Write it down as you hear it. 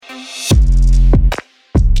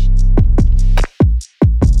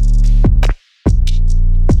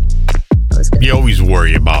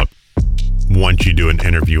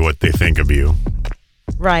interview what they think of you.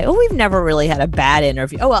 Right. Oh, we've never really had a bad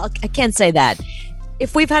interview. Oh, well, I can't say that.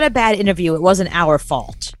 If we've had a bad interview, it wasn't our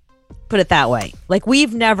fault. Put it that way. Like,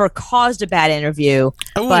 we've never caused a bad interview.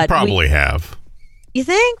 We probably have. You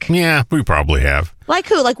think? Yeah, we probably have. Like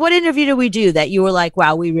who? Like, what interview did we do that you were like,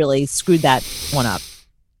 wow, we really screwed that one up?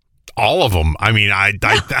 All of them. I mean, I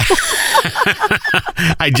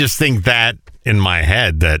just think that in my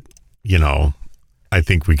head that, I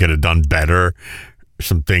think we could have done better.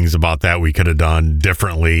 Some things about that we could have done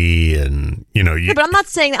differently, and Yeah, but I'm not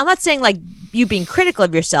saying like you being critical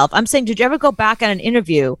of yourself. I'm saying, did you ever go back on an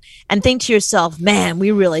interview and think to yourself, man, we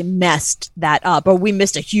really messed that up, or we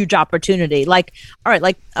missed a huge opportunity? Like, all right,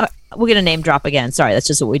 we're gonna name drop again. Sorry, that's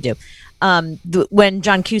just what we do. When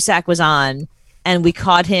John Cusack was on, and we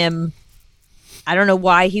caught him, I don't know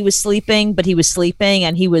why he was sleeping, but he was sleeping,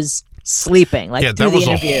 and he was sleeping. Like, yeah, that was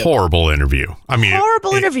a horrible interview. I mean,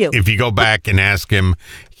 horrible interview. If you go back and ask him,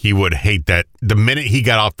 he would hate that. The minute he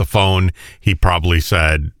got off the phone, he probably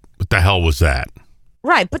said, "What the hell was that?"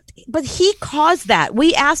 Right, but he caused that.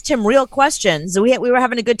 We asked him real questions. We were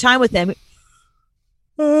having a good time with him.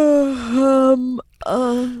 I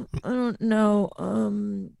don't know.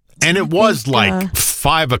 And it was like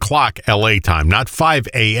 5 o'clock LA time, not 5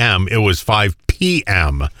 a.m. It was 5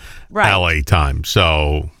 p.m. Right. LA time.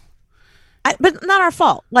 So. But not our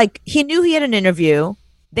fault. Like, he knew he had an interview.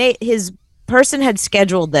 His person had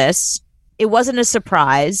scheduled this. It wasn't a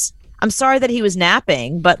surprise. I'm sorry that he was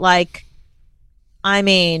napping, but that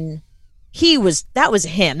was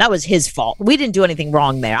him. That was his fault. We didn't do anything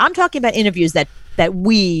wrong there. I'm talking about interviews that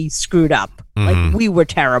we screwed up. Mm-hmm. Like, we were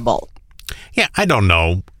terrible. Yeah, I don't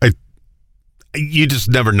know. You just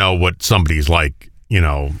never know what somebody's like,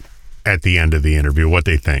 at the end of the interview, what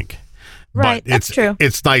they think. Right, but that's true.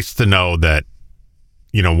 It's nice to know that,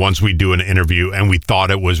 once we do an interview and we thought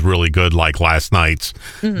it was really good, like last night's,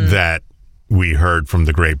 mm-hmm. that we heard from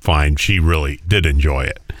the grapevine, she really did enjoy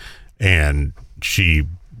it. And she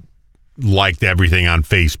liked everything on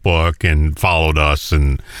Facebook and followed us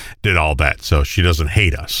and did all that. So she doesn't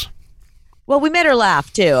hate us. Well, we made her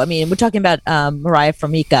laugh, too. I mean, we're talking about Moriah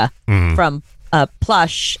Formica mm-hmm. from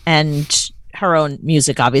Plush and her own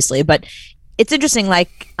music, obviously. But it's interesting,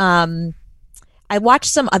 like, I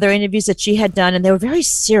watched some other interviews that she had done, and they were very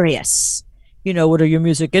serious. What are your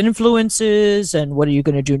music influences, and what are you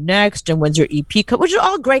going to do next, and when's your EP come? Which are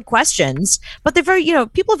all great questions, but they're very,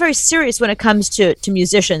 people are very serious when it comes to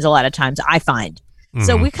musicians a lot of times, I find. Mm-hmm.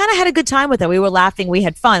 So we kind of had a good time with her. We were laughing. We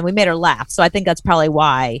had fun. We made her laugh. So I think that's probably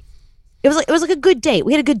why. It was like a good date.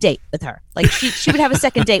 We had a good date with her. Like, she would have a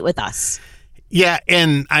second date with us. Yeah,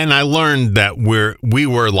 and I learned that we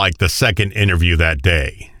were like the second interview that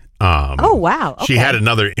day. Oh, wow. Okay. She had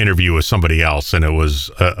another interview with somebody else, and it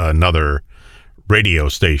was another radio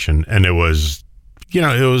station, and it was, it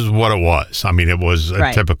was what it was. I mean, it was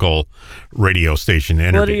a typical radio station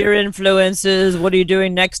interview. What are your influences? What are you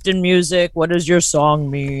doing next in music? What does your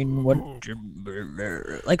song mean?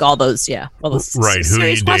 Like all those, yeah. All those right. Who are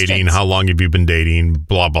you dating? Questions. How long have you been dating?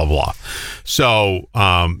 Blah, blah, blah. So,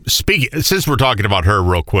 since we're talking about her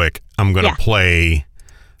real quick, I'm going to play...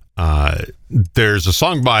 there's a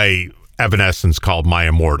song by Evanescence called My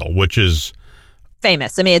Immortal, which is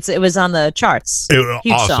famous. I mean, it was on the charts.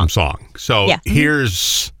 Awesome song. So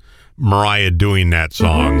here's Moriah doing that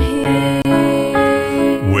song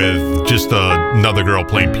with just another girl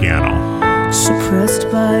playing piano.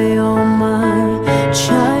 Suppressed by all my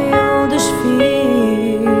childish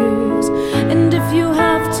fears, and if you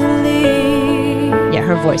have to leave, yeah,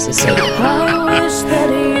 her voice is so good.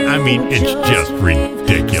 I mean, it's just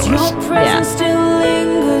ridiculous. Yeah. Still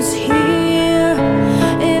lingers here,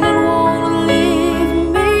 and it won't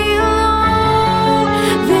leave me alone.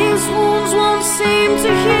 These wounds won't seem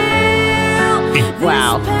to heal.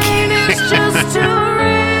 Wow. This pain is just too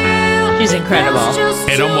real. She's incredible.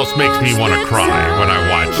 It almost makes me want to cry when I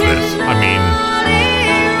watch this. I mean,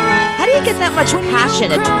 how do you get that much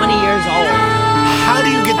passion at 20 years old? How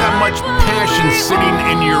do you get that much passion sitting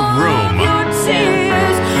in your room?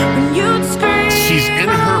 She's in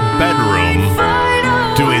her bedroom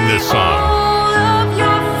doing this song.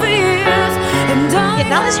 Yeah,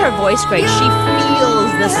 not is her voice great, she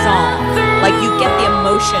feels the song. Like, you get the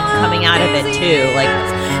emotion coming out of it too. Like,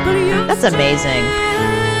 that's amazing.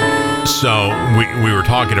 So we were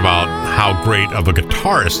talking about how great of a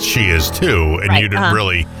guitarist she is too, and you didn't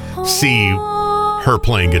really see her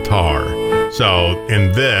playing guitar. So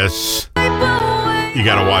in this, you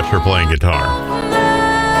got to watch her playing guitar.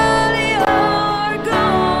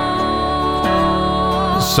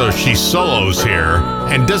 So she solos here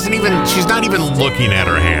and she's not even looking at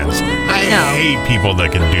her hands. I hate people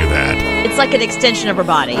that can do that. It's like an extension of her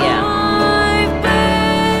body, yeah.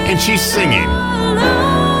 And she's singing.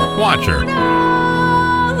 Watch her.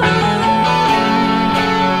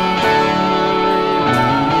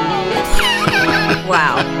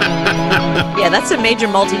 Wow. Yeah, that's some major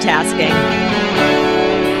multitasking.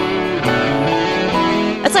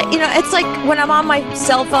 It's like when I'm on my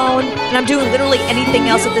cell phone and I'm doing literally anything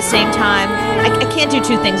else at the same time. I can't do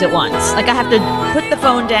two things at once. Like I have to put the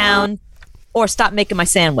phone down or stop making my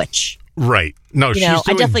sandwich. Right. No, she's doing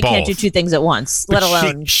I definitely both. can't do two things at once, let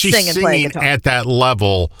alone she's sing and play singing guitar. at that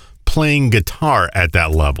level, playing guitar at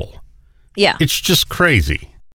that level. Yeah. It's just crazy.